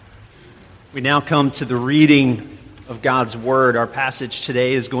We now come to the reading of God's Word. Our passage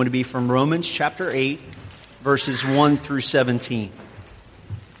today is going to be from Romans chapter 8, verses 1 through 17.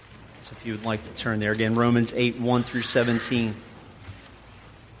 So if you would like to turn there again, Romans 8, 1 through 17.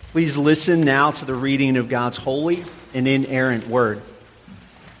 Please listen now to the reading of God's holy and inerrant Word.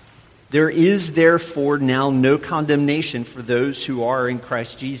 There is therefore now no condemnation for those who are in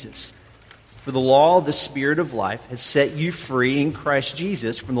Christ Jesus. For the law of the Spirit of life has set you free in Christ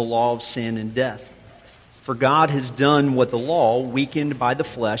Jesus from the law of sin and death. For God has done what the law, weakened by the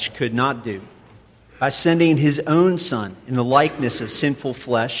flesh, could not do. By sending His own Son in the likeness of sinful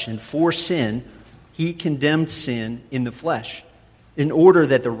flesh, and for sin, He condemned sin in the flesh, in order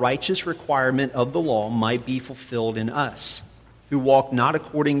that the righteous requirement of the law might be fulfilled in us, who walk not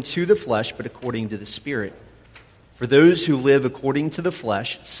according to the flesh, but according to the Spirit. For those who live according to the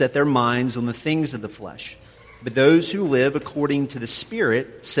flesh set their minds on the things of the flesh. But those who live according to the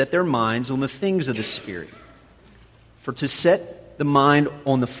Spirit set their minds on the things of the Spirit. For to set the mind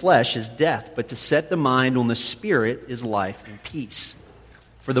on the flesh is death, but to set the mind on the Spirit is life and peace.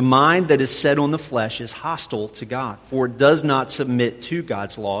 For the mind that is set on the flesh is hostile to God, for it does not submit to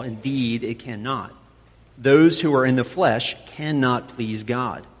God's law. Indeed, it cannot. Those who are in the flesh cannot please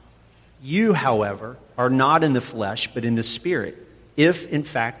God. You, however, are not in the flesh, but in the Spirit, if, in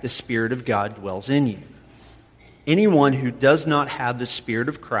fact, the Spirit of God dwells in you. Anyone who does not have the Spirit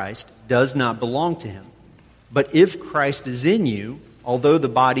of Christ does not belong to Him. But if Christ is in you, although the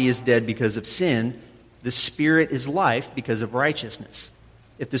body is dead because of sin, the Spirit is life because of righteousness.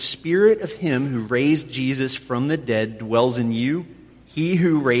 If the Spirit of Him who raised Jesus from the dead dwells in you, He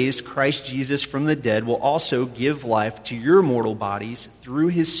who raised Christ Jesus from the dead will also give life to your mortal bodies through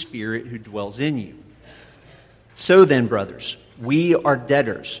His Spirit who dwells in you. So then, brothers, we are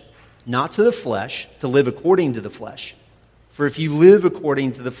debtors, not to the flesh, to live according to the flesh. For if you live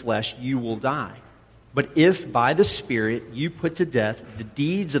according to the flesh, you will die. But if by the Spirit you put to death the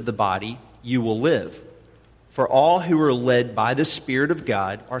deeds of the body, you will live. For all who are led by the Spirit of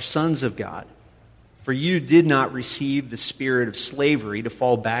God are sons of God. For you did not receive the spirit of slavery to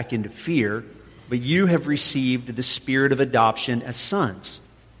fall back into fear, but you have received the Spirit of adoption as sons,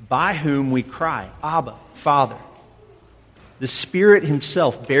 by whom we cry, Abba, Father. The Spirit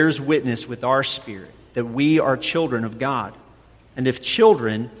Himself bears witness with our spirit that we are children of God. And if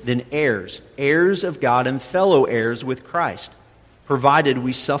children, then heirs, heirs of God and fellow heirs with Christ, provided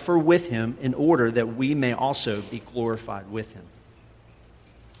we suffer with Him in order that we may also be glorified with Him.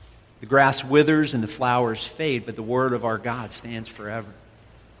 The grass withers and the flowers fade, but the word of our God stands forever.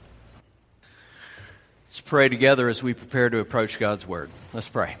 Let's pray together as we prepare to approach God's Word. Let's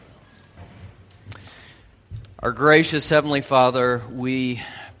pray. Our gracious Heavenly Father, we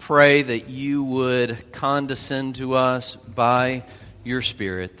pray that You would condescend to us by Your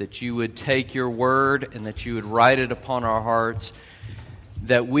Spirit, that You would take Your Word and that You would write it upon our hearts,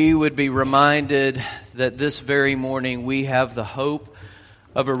 that we would be reminded that this very morning we have the hope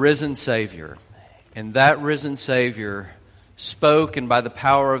of a risen Savior. And that risen Savior spoke, and by the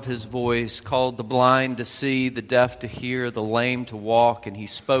power of His voice called the blind to see, the deaf to hear, the lame to walk, and He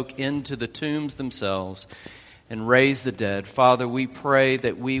spoke into the tombs themselves and raised the dead. Father, we pray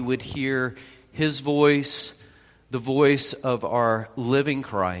that we would hear His voice, the voice of our living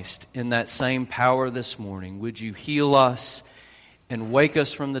Christ, in that same power this morning. Would You heal us and wake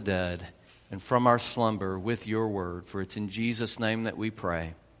us from the dead and from our slumber with Your word. For it's in Jesus' name that we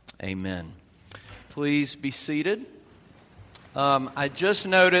pray. Amen. Please be seated. I just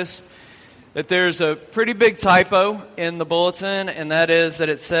noticed that there's a pretty big typo in the bulletin, and that is that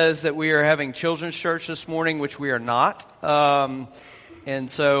it says that we are having children's church this morning, which we are not.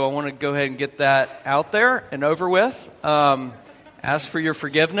 And so I want to go ahead and get that out there and over with. Ask for your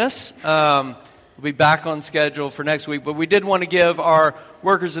forgiveness. We'll be back on schedule for next week, but we did want to give our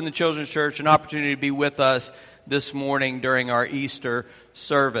workers in the children's church an opportunity to be with us this morning during our Easter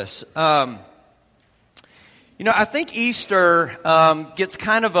service. I think Easter gets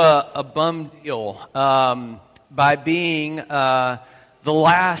kind of a bum deal by being the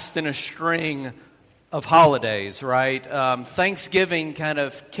last in a string of holidays, right? Thanksgiving kind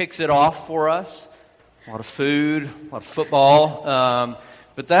of kicks it off for us. A lot of food, a lot of football.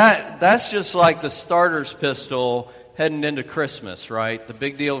 But that's just like the starter's pistol heading into Christmas, right? The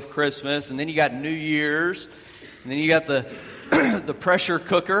big deal of Christmas. And then you got New Year's. And then you got the pressure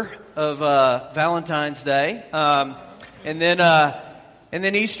cooker of Valentine's Day. And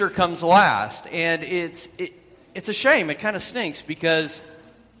then Easter comes last. And it's a shame. It kind of stinks because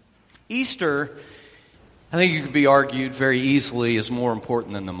Easter, I think it could be argued very easily, is more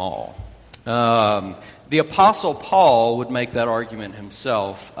important than them all. The Apostle Paul would make that argument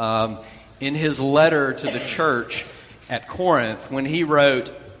himself. in his letter to the church at Corinth when he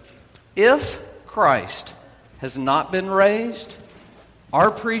wrote, "If Christ has not been raised,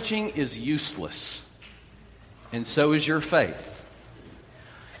 our preaching is useless, and so is your faith."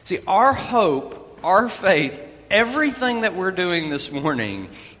 See, our hope, our faith, everything that we're doing this morning,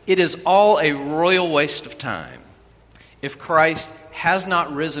 it is all a royal waste of time if Christ has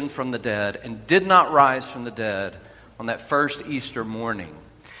not risen from the dead and did not rise from the dead on that first Easter morning.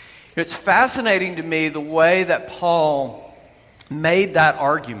 It's fascinating to me the way that Paul made that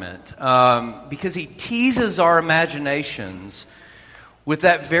argument because he teases our imaginations with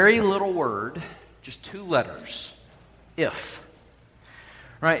that very little word, just 2 letters, if.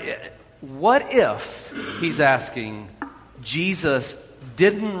 Right? What if, he's asking, Jesus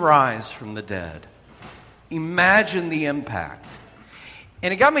didn't rise from the dead? Imagine the impact.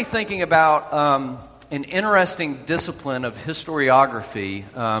 And it got me thinking about an interesting discipline of historiography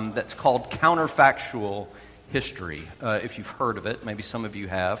that's called counterfactual history, if you've heard of it. Maybe some of you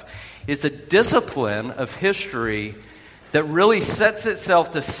have. It's a discipline of history that really sets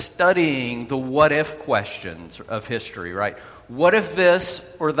itself to studying the what-if questions of history, right? What if this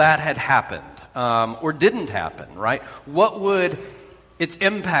or that had happened or didn't happen, right? What would its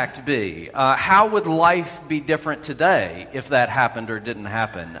impact be? How would life be different today if that happened or didn't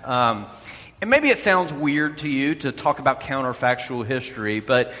happen? And maybe it sounds weird to you to talk about counterfactual history,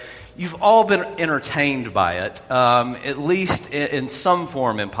 but you've all been entertained by it, at least in some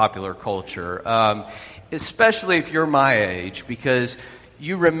form in popular culture, especially if you're my age, because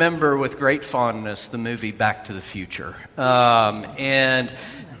you remember with great fondness the movie Back to the Future. And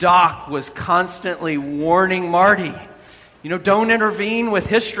Doc was constantly warning Marty, don't intervene with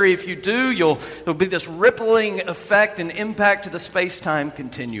history. If you do, there'll be this rippling effect and impact to the space-time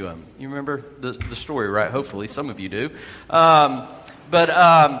continuum. You remember the story, right? Hopefully, some of you do.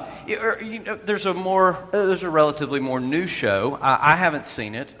 There's a relatively more new show. I haven't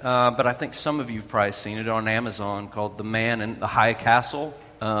seen it, but I think some of you've probably seen it on Amazon called The Man in the High Castle.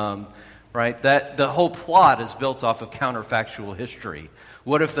 Right? That the whole plot is built off of counterfactual history.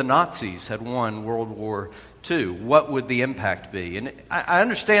 What if the Nazis had won World War II? What would the impact be? And I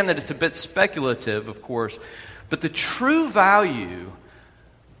understand that it's a bit speculative, of course, but the true value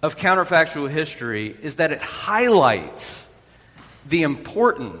of counterfactual history is that it highlights the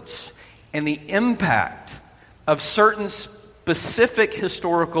importance and the impact of certain specific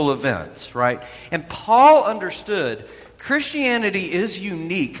historical events, right? And Paul understood Christianity is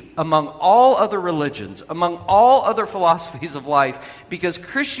unique among all other religions, among all other philosophies of life, because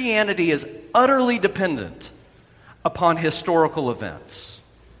Christianity is utterly dependent upon historical events.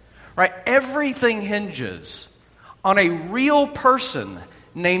 Right? Everything hinges on a real person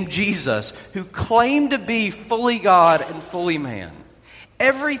named Jesus who claimed to be fully God and fully man.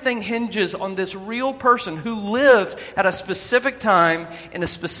 Everything hinges on this real person who lived at a specific time in a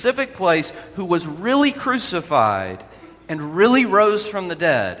specific place, who was really crucified and really rose from the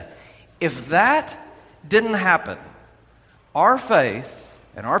dead. If that didn't happen, our faith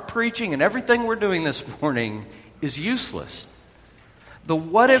and our preaching and everything we're doing this morning is useless. The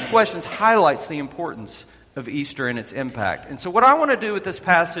what-if questions highlights the importance of Easter and its impact. And so what I want to do with this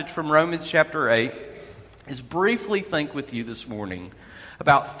passage from Romans chapter 8 is briefly think with you this morning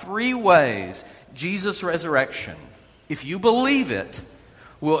about 3 ways Jesus' resurrection, if you believe it,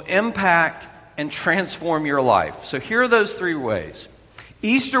 will impact and transform your life. So here are those 3 ways.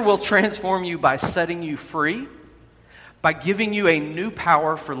 Easter will transform you by setting you free, by giving you a new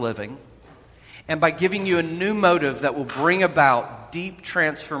power for living, and by giving you a new motive that will bring about deep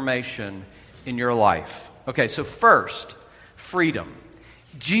transformation in your life. Okay, so first, freedom.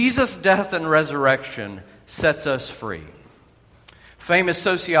 Jesus' death and resurrection sets us free. Famous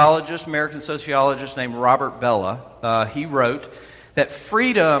sociologist, American sociologist named Robert Bellah, he wrote that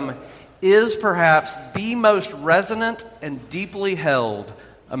freedom is perhaps the most resonant and deeply held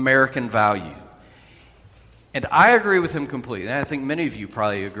American value. And I agree with him completely. And I think many of you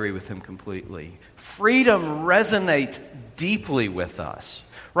probably agree with him completely. Freedom resonates deeply with us.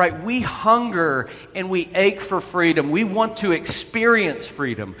 Right? We hunger and we ache for freedom. We want to experience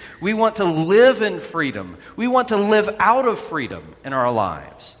freedom. We want to live in freedom. We want to live out of freedom in our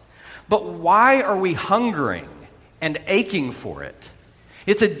lives. But why are we hungering and aching for it?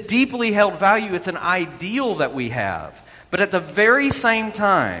 It's a deeply held value. It's an ideal that we have. But at the very same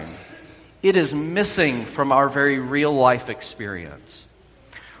time, it is missing from our very real life experience.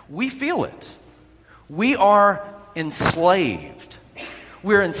 We feel it. We are enslaved.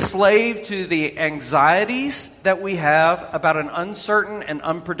 We're enslaved to the anxieties that we have about an uncertain and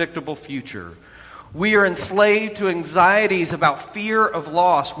unpredictable future. We are enslaved to anxieties about fear of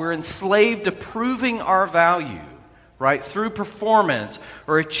loss. We're enslaved to proving our value, right? Through performance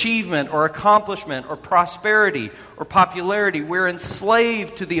or achievement or accomplishment or prosperity or popularity. We're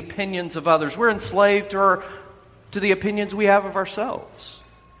enslaved to the opinions of others. We're enslaved to the opinions we have of ourselves,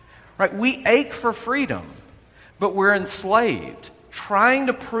 right? We ache for freedom, but we're enslaved, trying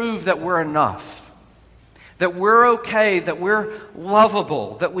to prove that we're enough, that we're okay, that we're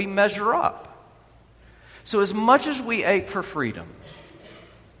lovable, that we measure up. So as much as we ache for freedom,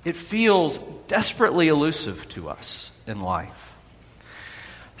 it feels desperately elusive to us in life.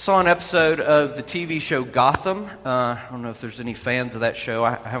 I saw an episode of the TV show Gotham. I don't know if there's any fans of that show.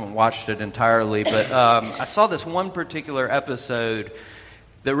 I haven't watched it entirely, but I saw this one particular episode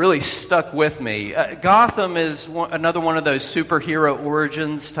that really stuck with me. Gotham is another one of those superhero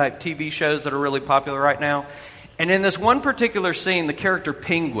origins type TV shows that are really popular right now. And in this one particular scene, the character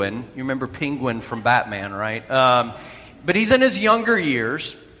Penguin, you remember Penguin from Batman, right? But he's in his younger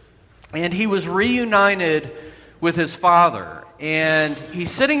years, and he was reunited with his father. And he's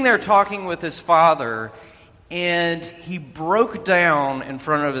sitting there talking with his father, and he broke down in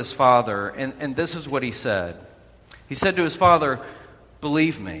front of his father, and this is what he said. He said to his father,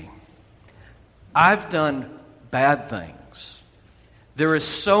 "Believe me, I've done bad things. There is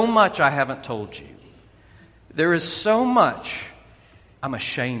so much I haven't told you. There is so much I'm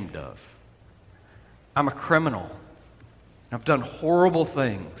ashamed of. I'm a criminal. I've done horrible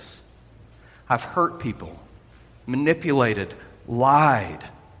things. I've hurt people, manipulated, lied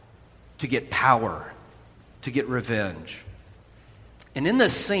to get power, to get revenge." And in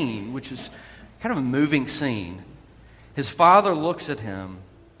this scene, which is kind of a moving scene, his father looks at him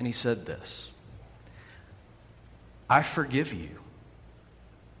and he said this, "I forgive you.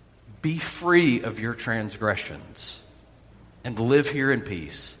 Be free of your transgressions and live here in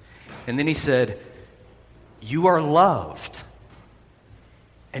peace." And then he said, "You are loved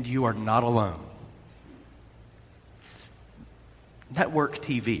and you are not alone." Network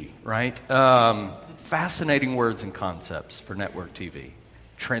TV, right? Fascinating words and concepts for network TV.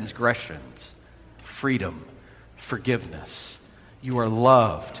 Transgressions, freedom, forgiveness. You are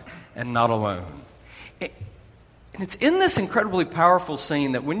loved and not alone. And it's in this incredibly powerful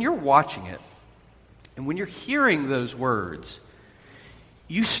scene that when you're watching it and when you're hearing those words,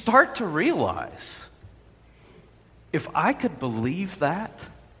 you start to realize, if I could believe that,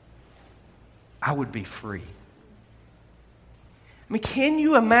 I would be free. I mean, can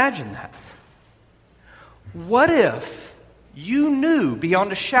you imagine that? What if you knew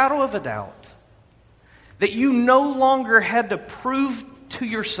beyond a shadow of a doubt that you no longer had to prove to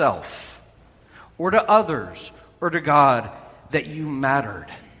yourself or to others or to God that you mattered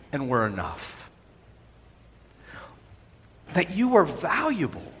and were enough? That you were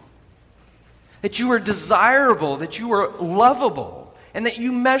valuable, that you were desirable, that you were lovable, and that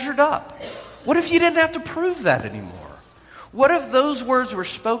you measured up. What if you didn't have to prove that anymore? What if those words were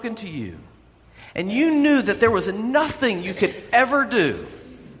spoken to you and you knew that there was nothing you could ever do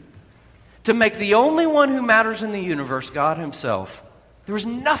to make the only one who matters in the universe, God Himself, there was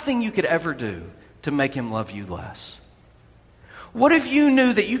nothing you could ever do to make Him love you less? What if you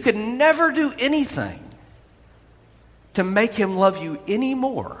knew that you could never do anything to make Him love you any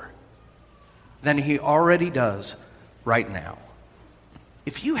more than He already does right now?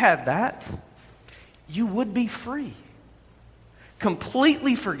 If you had that, you would be free,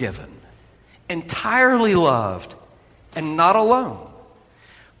 completely forgiven, entirely loved, and not alone.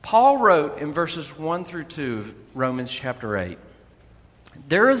 Paul wrote in verses 1 through 2 of Romans chapter 8,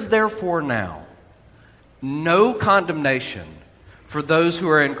 "There is therefore now no condemnation for those who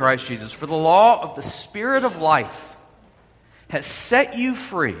are in Christ Jesus. For the law of the Spirit of life has set you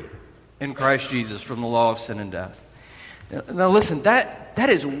free in Christ Jesus from the law of sin and death." Now listen, that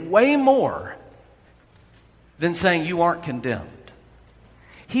is way more than saying you aren't condemned.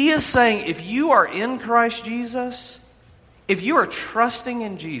 He is saying if you are in Christ Jesus, if you are trusting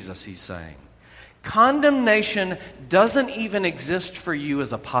in Jesus, he's saying, condemnation doesn't even exist for you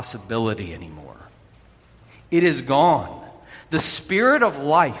as a possibility anymore. It is gone. The Spirit of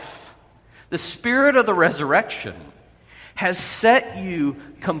life, the Spirit of the resurrection, has set you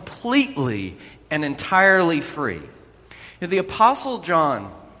completely and entirely free. Now, the Apostle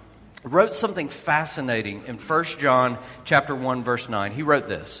John wrote something fascinating in 1 John chapter 1, verse 9. He wrote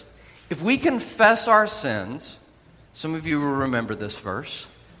this: "If we confess our sins," some of you will remember this verse,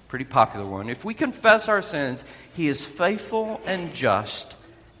 pretty popular one. "If we confess our sins, He is faithful and just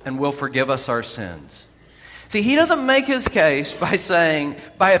and will forgive us our sins." See, he doesn't make his case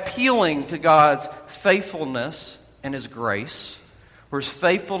by appealing to God's faithfulness and His grace, or His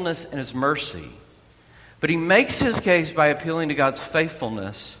faithfulness and His mercy. But he makes his case by appealing to God's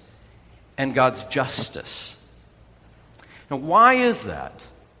faithfulness and God's justice. Now, why is that?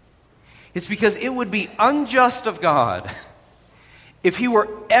 It's because it would be unjust of God if he were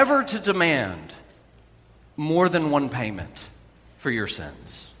ever to demand more than one payment for your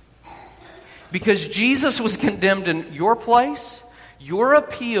sins. Because Jesus was condemned in your place, your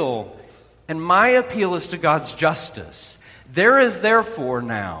appeal and my appeal is to God's justice. There is therefore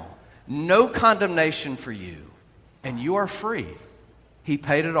now no condemnation for you, and you are free. He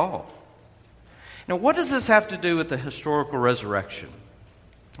paid it all. Now, what does this have to do with the historical resurrection?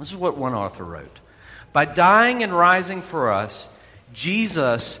 This is what one author wrote. By dying and rising for us,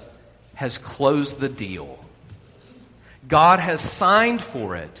 Jesus has closed the deal. God has signed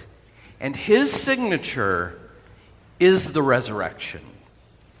for it, and his signature is the resurrection.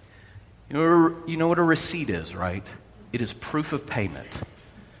 You know what a receipt is, right? It is proof of payment.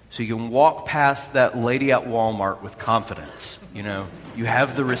 So you can walk past that lady at Walmart with confidence. You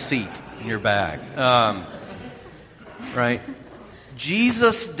have the receipt in your bag. Right?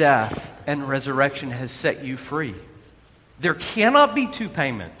 Jesus' death and resurrection has set you free. There cannot be two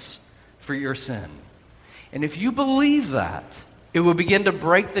payments for your sin. And if you believe that, it will begin to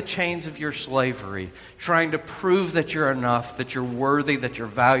break the chains of your slavery, trying to prove that you're enough, that you're worthy, that you're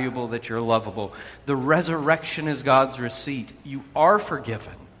valuable, that you're lovable. The resurrection is God's receipt. You are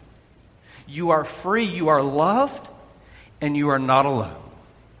forgiven. You are free. You are loved. And you are not alone.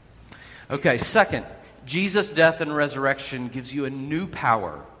 Okay, second, Jesus' death and resurrection gives you a new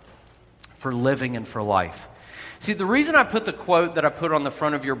power for living and for life. See, the reason I put the quote that I put on the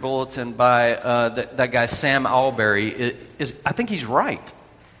front of your bulletin by that guy Sam Allberry is I think he's right.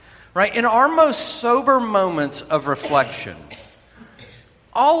 Right? In our most sober moments of reflection,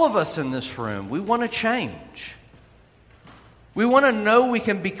 all of us in this room, we want to change. We want to know we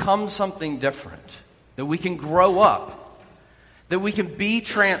can become something different, that we can grow up, that we can be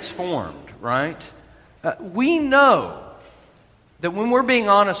transformed, right? We know that when we're being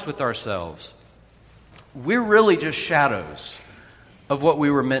honest with ourselves, we're really just shadows of what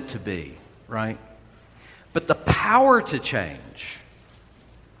we were meant to be, right? But the power to change,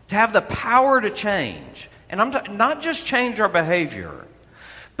 to have the power to change, and I'm not just change our behavior,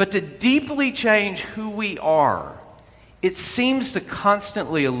 but to deeply change who we are, it seems to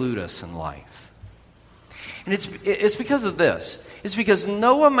constantly elude us in life. And it's because of this. It's because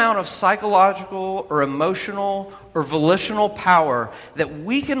no amount of psychological or emotional or volitional power that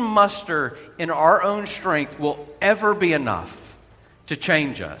we can muster in our own strength will ever be enough to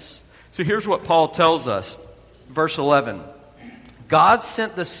change us. So here's what Paul tells us. Verse 11. God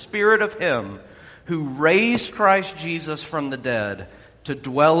sent the Spirit of Him who raised Christ Jesus from the dead to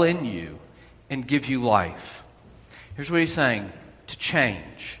dwell in you and give you life. Here's what he's saying. To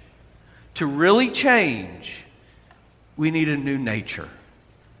change. To really change, we need a new nature.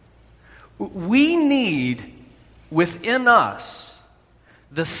 We need within us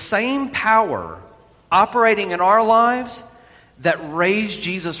the same power operating in our lives that raised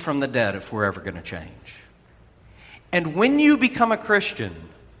Jesus from the dead if we're ever going to change. And when you become a Christian,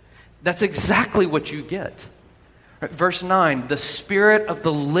 that's exactly what you get. Verse 9, the Spirit of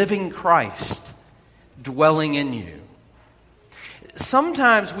the living Christ dwelling in you.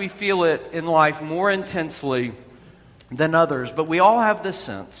 Sometimes we feel it in life more intensely than others, but we all have this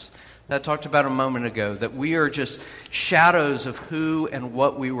sense that I talked about a moment ago, that we are just shadows of who and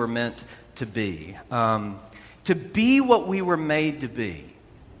what we were meant to be what we were made to be,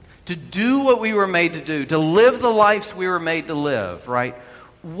 to do what we were made to do, to live the lives we were made to live, right?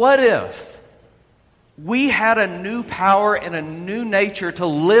 What if we had a new power and a new nature to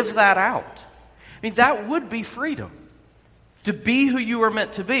live that out? I mean, that would be freedom, to be who you were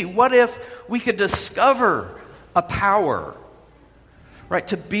meant to be. What if we could discover a power, right,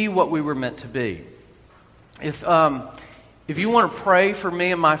 to be what we were meant to be? If you want to pray for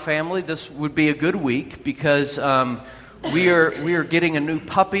me and my family, this would be a good week because we are getting a new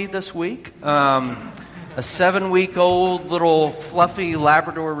puppy this week, a 7-week-old little fluffy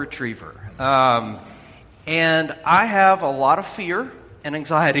Labrador Retriever, and I have a lot of fear and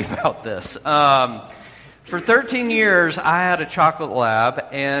anxiety about this. For 13 years, I had a chocolate lab,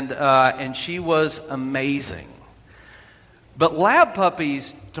 and she was amazing. But lab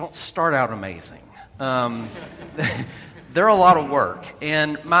puppies don't start out amazing. They're a lot of work.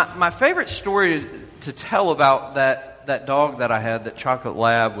 And my favorite story to tell about that dog that I had, that chocolate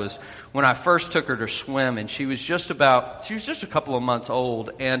lab, was when I first took her to swim, and she was just a couple of months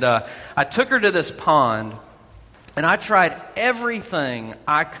old. And I took her to this pond, and I tried everything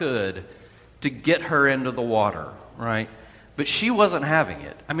I could to get her into the water, right? But she wasn't having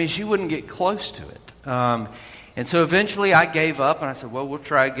it. I mean, she wouldn't get close to it. And so eventually I gave up, and I said, well, we'll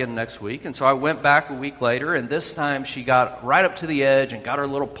try again next week. And so I went back a week later, and this time she got right up to the edge and got her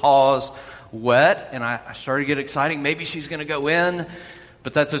little paws wet, and I started to get excited. Maybe she's going to go in,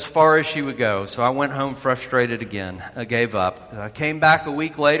 but that's as far as she would go. So I went home frustrated again. I gave up. I came back a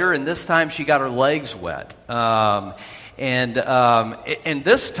week later, and this time she got her legs wet. And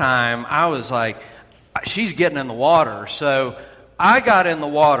this time I was like, she's getting in the water. So I got in the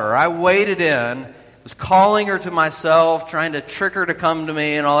water. I waded in, was calling her to myself, trying to trick her to come to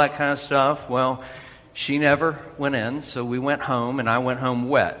me and all that kind of stuff. Well, she never went in, so we went home, and I went home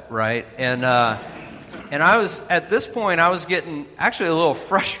wet, right? And I was, at this point, I was getting actually a little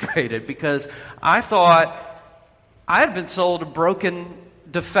frustrated because I thought I had been sold a broken,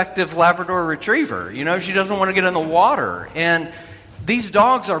 defective Labrador Retriever. You know, she doesn't want to get in the water. And these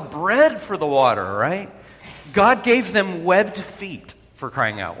dogs are bred for the water, right? God gave them webbed feet, for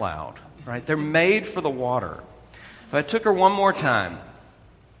crying out loud, right? They're made for the water. So I took her one more time,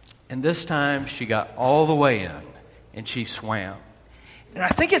 and this time she got all the way in, and she swam. And I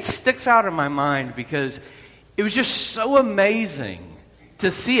think it sticks out in my mind because it was just so amazing to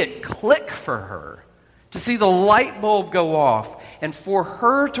see it click for her, to see the light bulb go off, and for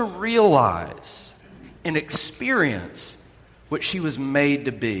her to realize and experience what she was made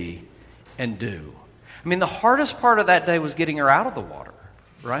to be and do. I mean, the hardest part of that day was getting her out of the water,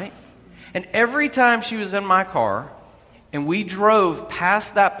 right? And every time she was in my car and we drove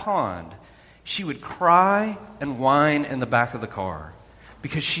past that pond, she would cry and whine in the back of the car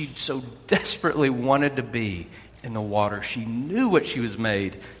because she so desperately wanted to be in the water. She knew what she was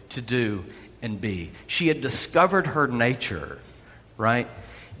made to do and be. She had discovered her nature, right?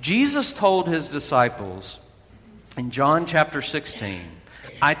 Jesus told his disciples in John chapter 16,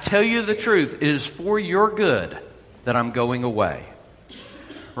 I tell you the truth, it is for your good that I'm going away,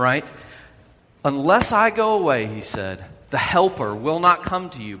 right? Unless I go away, he said, the helper will not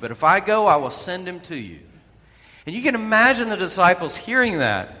come to you, but if I go, I will send him to you. And you can imagine the disciples hearing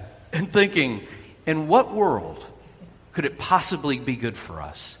that and thinking, in what world could it possibly be good for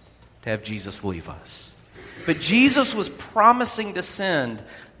us to have Jesus leave us? But Jesus was promising to send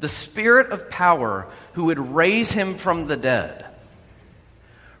the Spirit of power who would raise him from the dead,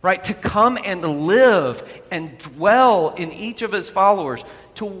 right? To come and live and dwell in each of his followers.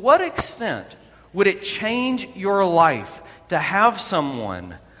 To what extent would it change your life to have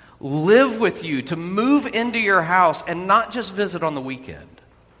someone live with you, to move into your house and not just visit on the weekend?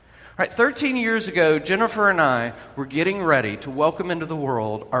 Right, 13 years ago, Jennifer and I were getting ready to welcome into the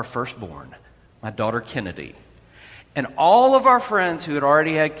world our firstborn, my daughter Kennedy. And all of our friends who had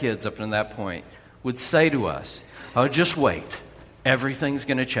already had kids up to that point would say to us, oh, just wait. Everything's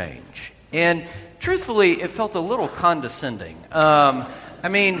going to change. And truthfully, it felt a little condescending. I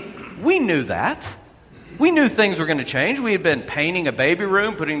mean, we knew that. We knew things were going to change. We had been painting a baby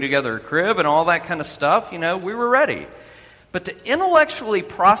room, putting together a crib, and all that kind of stuff. You know, we were ready. But to intellectually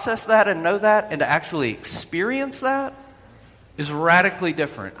process that and know that and to actually experience that is radically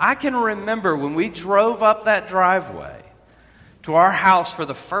different. I can remember when we drove up that driveway to our house for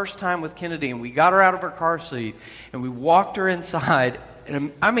the first time with Kennedy, and we got her out of her car seat, and we walked her inside.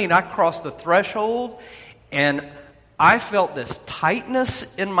 And I crossed the threshold, and I felt this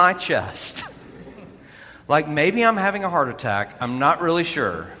tightness in my chest. Like maybe I'm having a heart attack. I'm not really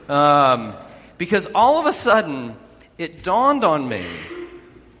sure. Because all of a sudden, it dawned on me,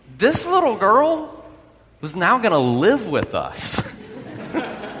 this little girl was now going to live with us.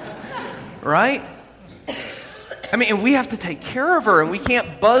 Right? I mean, and we have to take care of her, and we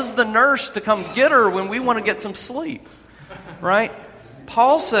can't buzz the nurse to come get her when we want to get some sleep. Right?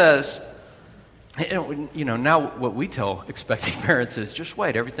 Paul says, you know, now what we tell expecting parents is, just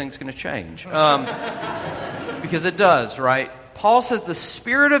wait, everything's going to change. Because it does, right? Paul says, the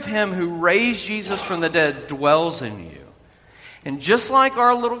Spirit of him who raised Jesus from the dead dwells in you. And just like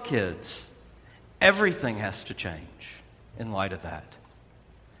our little kids, everything has to change in light of that.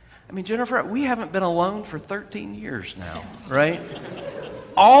 I mean, Jennifer, we haven't been alone for 13 years now, right?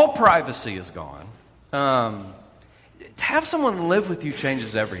 All privacy is gone. To have someone live with you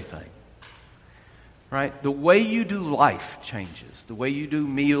changes everything, right? The way you do life changes. The way you do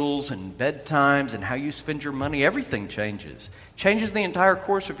meals and bedtimes and how you spend your money, everything changes. Changes the entire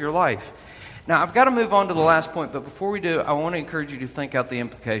course of your life. Now, I've got to move on to the last point, but before we do, I want to encourage you to think out the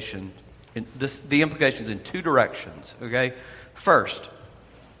implications in two directions, okay? First,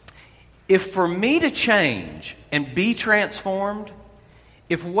 if for me to change and be transformed,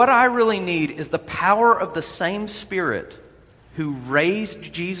 if what I really need is the power of the same Spirit who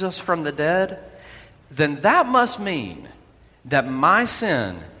raised Jesus from the dead, then that must mean that my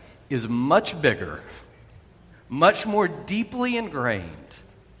sin is much bigger, much more deeply ingrained,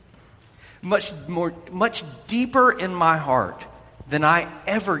 much deeper in my heart than I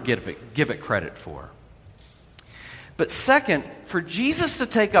ever give it credit for. But second, for Jesus to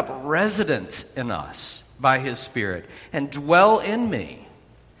take up residence in us by His Spirit and dwell in me,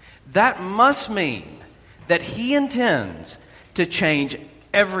 that must mean that He intends to change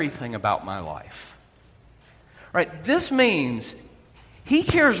everything about my life. Right? This means He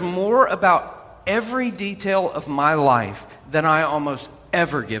cares more about every detail of my life than I almost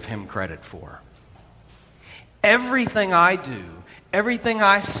ever give Him credit for. Everything I do, everything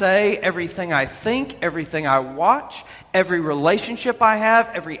I say, everything I think, everything I watch, every relationship I have,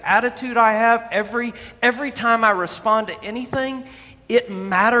 every attitude I have, every time I respond to anything, it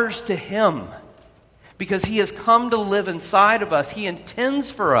matters to Him. Because He has come to live inside of us. He intends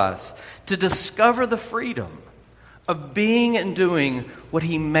for us to discover the freedom of being and doing what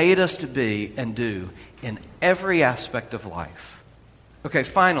He made us to be and do in every aspect of life. Okay,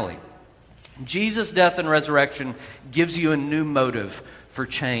 finally, Jesus' death and resurrection gives you a new motive for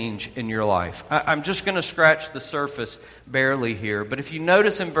change in your life. I'm just going to scratch the surface barely here, but if you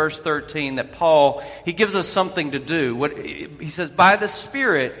notice in verse 13 that Paul, he gives us something to do. He says, by the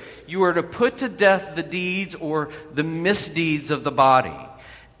Spirit, you are to put to death the deeds or the misdeeds of the body.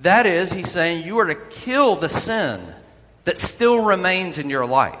 That is, he's saying you are to kill the sin that still remains in your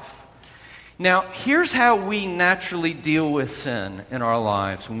life. Now, here's how we naturally deal with sin in our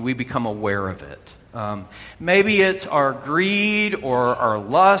lives when we become aware of it. Maybe it's our greed or our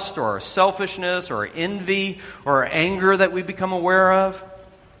lust or our selfishness or our envy or our anger that we become aware of.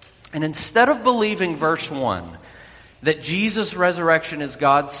 And instead of believing verse 1, that Jesus' resurrection is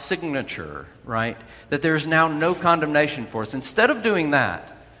God's signature, right? That there's now no condemnation for us. Instead of doing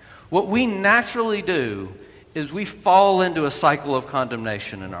that, what we naturally do is we fall into a cycle of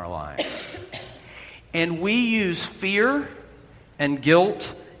condemnation in our lives. And we use fear and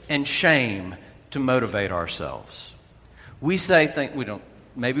guilt and shame to motivate ourselves. We say things we don't.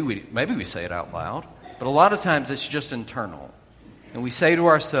 Maybe we say it out loud, but a lot of times it's just internal, and we say to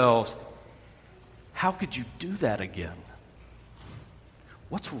ourselves, "How could you do that again?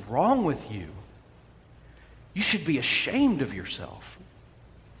 What's wrong with you? You should be ashamed of yourself.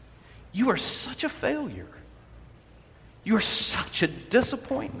 You are such a failure. You are such a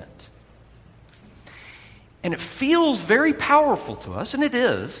disappointment." And it feels very powerful to us, and it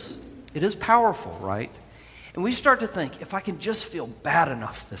is. It is powerful, right? And we start to think, if I can just feel bad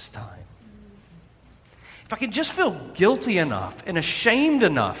enough this time, if I can just feel guilty enough and ashamed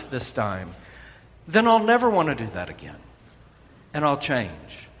enough this time, then I'll never want to do that again. And I'll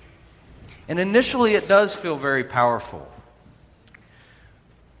change. And initially it does feel very powerful.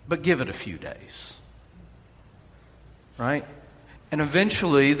 But give it a few days. Right? And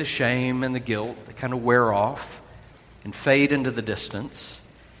eventually the shame and the guilt, they kind of wear off and fade into the distance.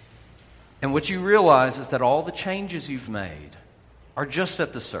 And what you realize is that all the changes you've made are just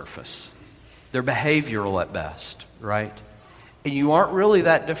at the surface. They're behavioral at best, right? And you aren't really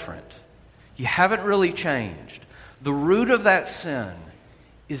that different. You haven't really changed. The root of that sin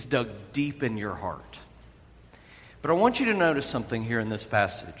is dug deep in your heart. But I want you to notice something here in this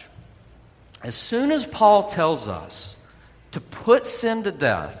passage. As soon as Paul tells us to put sin to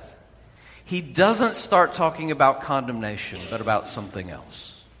death, he doesn't start talking about condemnation, but about something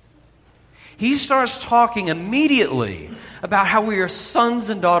else. He starts talking immediately about how we are sons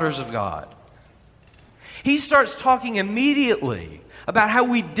and daughters of God. He starts talking immediately about how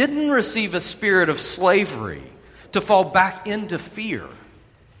we didn't receive a spirit of slavery to fall back into fear.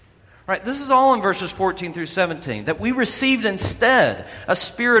 Right? This is all in verses 14 through 17. That we received instead a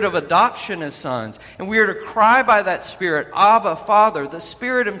spirit of adoption as sons. And we are to cry by that Spirit, Abba, Father. The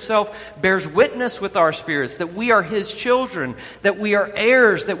Spirit Himself bears witness with our spirits that we are His children, that we are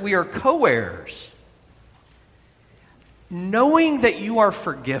heirs, that we are co-heirs. Knowing that you are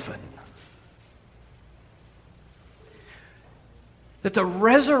forgiven. That the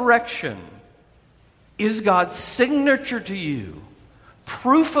resurrection is God's signature to you.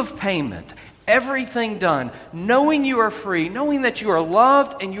 Proof of payment, everything done, knowing you are free, knowing that you are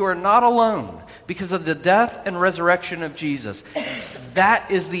loved and you are not alone because of the death and resurrection of Jesus. That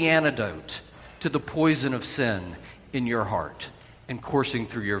is the antidote to the poison of sin in your heart and coursing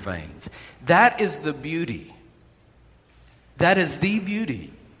through your veins. That is the beauty. That is the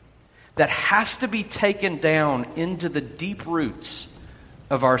beauty that has to be taken down into the deep roots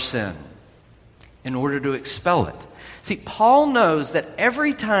of our sin in order to expel it. See, Paul knows that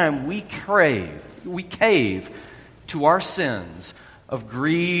every time we cave to our sins of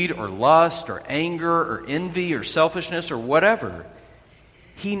greed or lust or anger or envy or selfishness or whatever,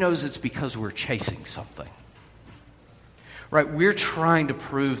 he knows it's because we're chasing something. Right? We're trying to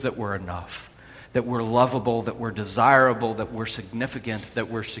prove that we're enough, that we're lovable, that we're desirable, that we're significant, that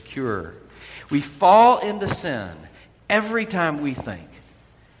we're secure. We fall into sin every time we think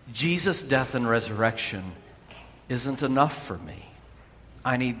Jesus' death and resurrection isn't enough for me.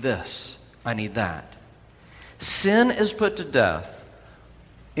 I need this. I need that. Sin is put to death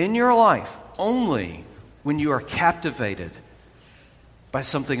in your life only when you are captivated by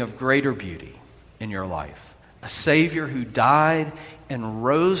something of greater beauty in your life. A Savior who died and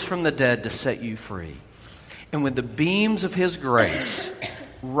rose from the dead to set you free. And when the beams of His grace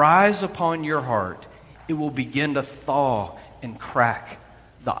rise upon your heart, it will begin to thaw and crack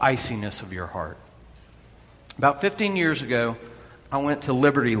the iciness of your heart. About 15 years ago, I went to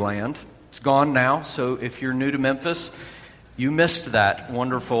Liberty Land. It's gone now, so if you're new to Memphis, you missed that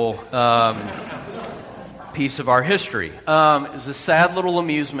wonderful piece of our history. It was a sad little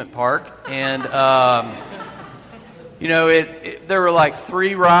amusement park, and there were like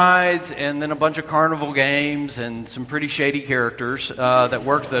 3 rides and then a bunch of carnival games and some pretty shady characters that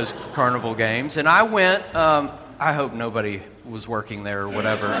worked those carnival games. And I went, I hope nobody was working there or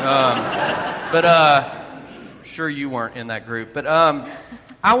whatever, but I'm sure you weren't in that group. But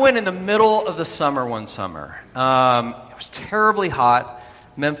I went in the middle of the summer one summer. It was terribly hot,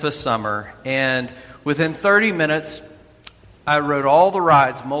 Memphis summer, and within 30 minutes, I rode all the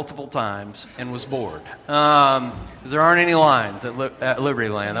rides multiple times and was bored. Because there aren't any lines at Liberty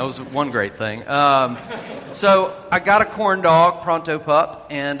Land. That was one great thing. So I got a corn dog, Pronto Pup,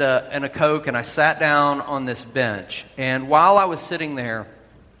 and a Coke, and I sat down on this bench. And while I was sitting there,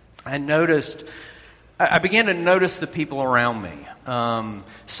 I began to notice the people around me.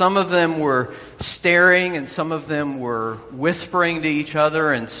 Some of them were staring, and some of them were whispering to each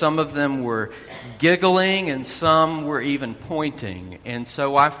other, and some of them were giggling, and some were even pointing. And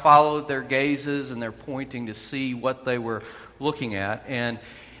so I followed their gazes and their pointing to see what they were looking at. And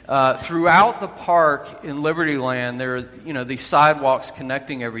throughout the park in Liberty Land, there are these sidewalks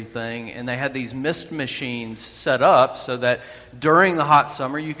connecting everything, and they had these mist machines set up so that during the hot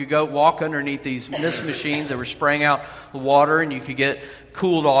summer you could go walk underneath these mist machines that were spraying out the water, and you could get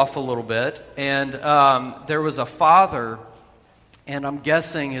cooled off a little bit. And there was a father, and I'm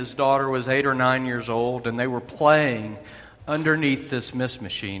guessing his daughter was 8 or 9 years old, and they were playing underneath this mist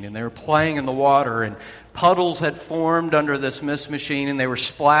machine, and they were playing in the water, and puddles had formed under this mist machine, and they were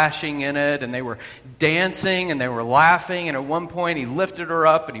splashing in it, and they were dancing, and they were laughing, and at one point he lifted her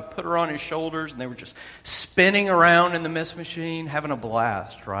up, and he put her on his shoulders, and they were just spinning around in the mist machine, having a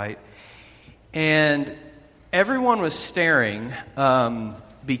blast, right? And everyone was staring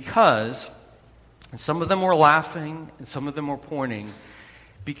because some of them were laughing, and some of them were pointing,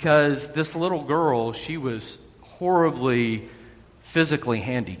 because this little girl, she was horribly physically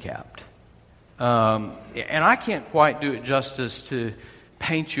handicapped. And I can't quite do it justice to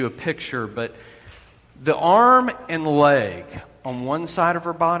paint you a picture, but the arm and leg on one side of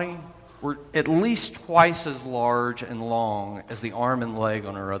her body were at least twice as large and long as the arm and leg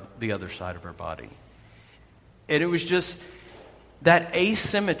on the other side of her body. And it was just that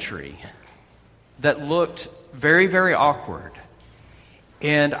asymmetry that looked very, very awkward.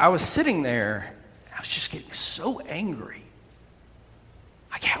 And I was sitting there, I was just getting so angry.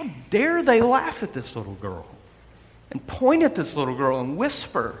 Like, how dare they laugh at this little girl and point at this little girl and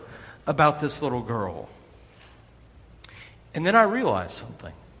whisper about this little girl? And then I realized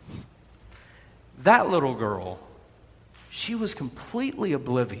something. That little girl, she was completely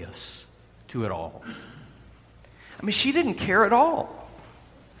oblivious to it all. I mean, she didn't care at all.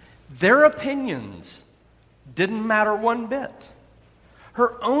 Their opinions didn't matter one bit.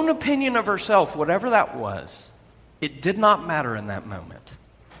 Her own opinion of herself, whatever that was, it did not matter in that moment.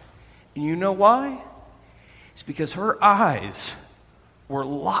 And you know why? It's because her eyes were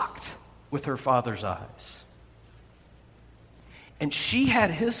locked with her Father's eyes. And she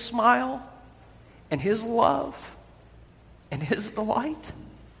had His smile and His love and His delight.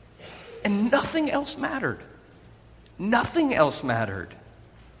 And nothing else mattered. Nothing else mattered.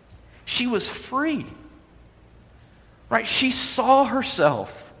 She was free. Right? She saw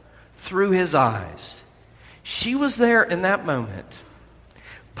herself through His eyes. She was there in that moment,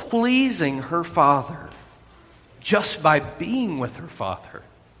 pleasing her Father just by being with her Father.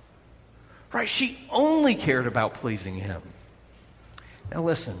 Right? She only cared about pleasing Him. Now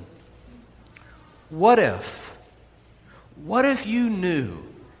listen, what if you knew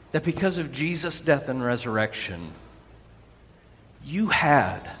that because of Jesus' death and resurrection, you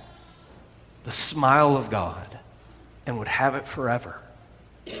had the smile of God and would have it forever.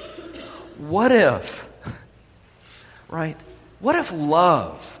 What if, right? What if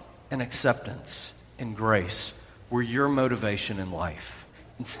love and acceptance and grace were your motivation in life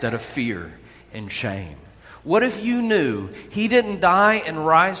instead of fear and shame? What if you knew He didn't die and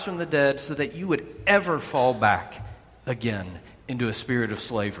rise from the dead so that you would ever fall back again into a spirit of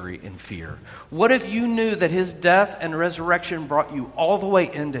slavery and fear? What if you knew that His death and resurrection brought you all the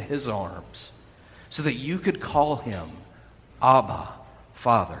way into His arms so that you could call Him Abba,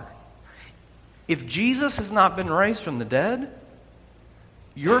 Father? If Jesus has not been raised from the dead,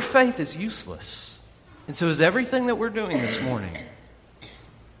 your faith is useless. And so is everything that we're doing this morning.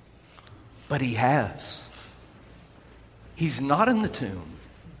 But He has. He's not in the tomb.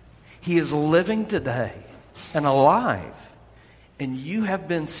 He is living today and alive. And you have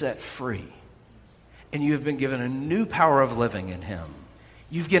been set free. And you have been given a new power of living in Him.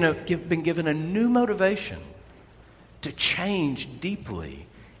 You've been given a new motivation to change deeply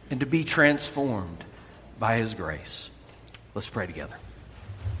and to be transformed by His grace. Let's pray together.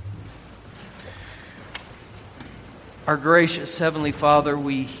 Our gracious Heavenly Father,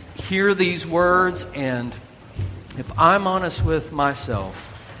 we hear these words, and if I'm honest with myself,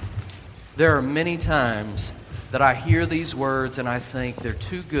 there are many times that I hear these words and I think they're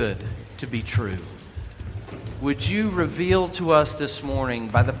too good to be true. Would you reveal to us this morning,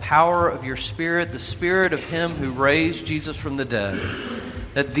 by the power of your Spirit, the Spirit of Him who raised Jesus from the dead,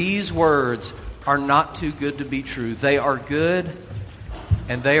 that these words are not too good to be true. They are good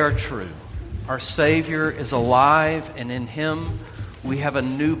and they are true. Our Savior is alive, and in Him we have a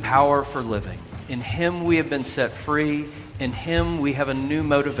new power for living. In Him we have been set free. In Him we have a new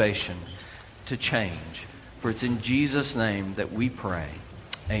motivation to change. For it's in Jesus' name that we pray.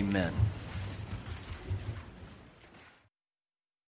 Amen.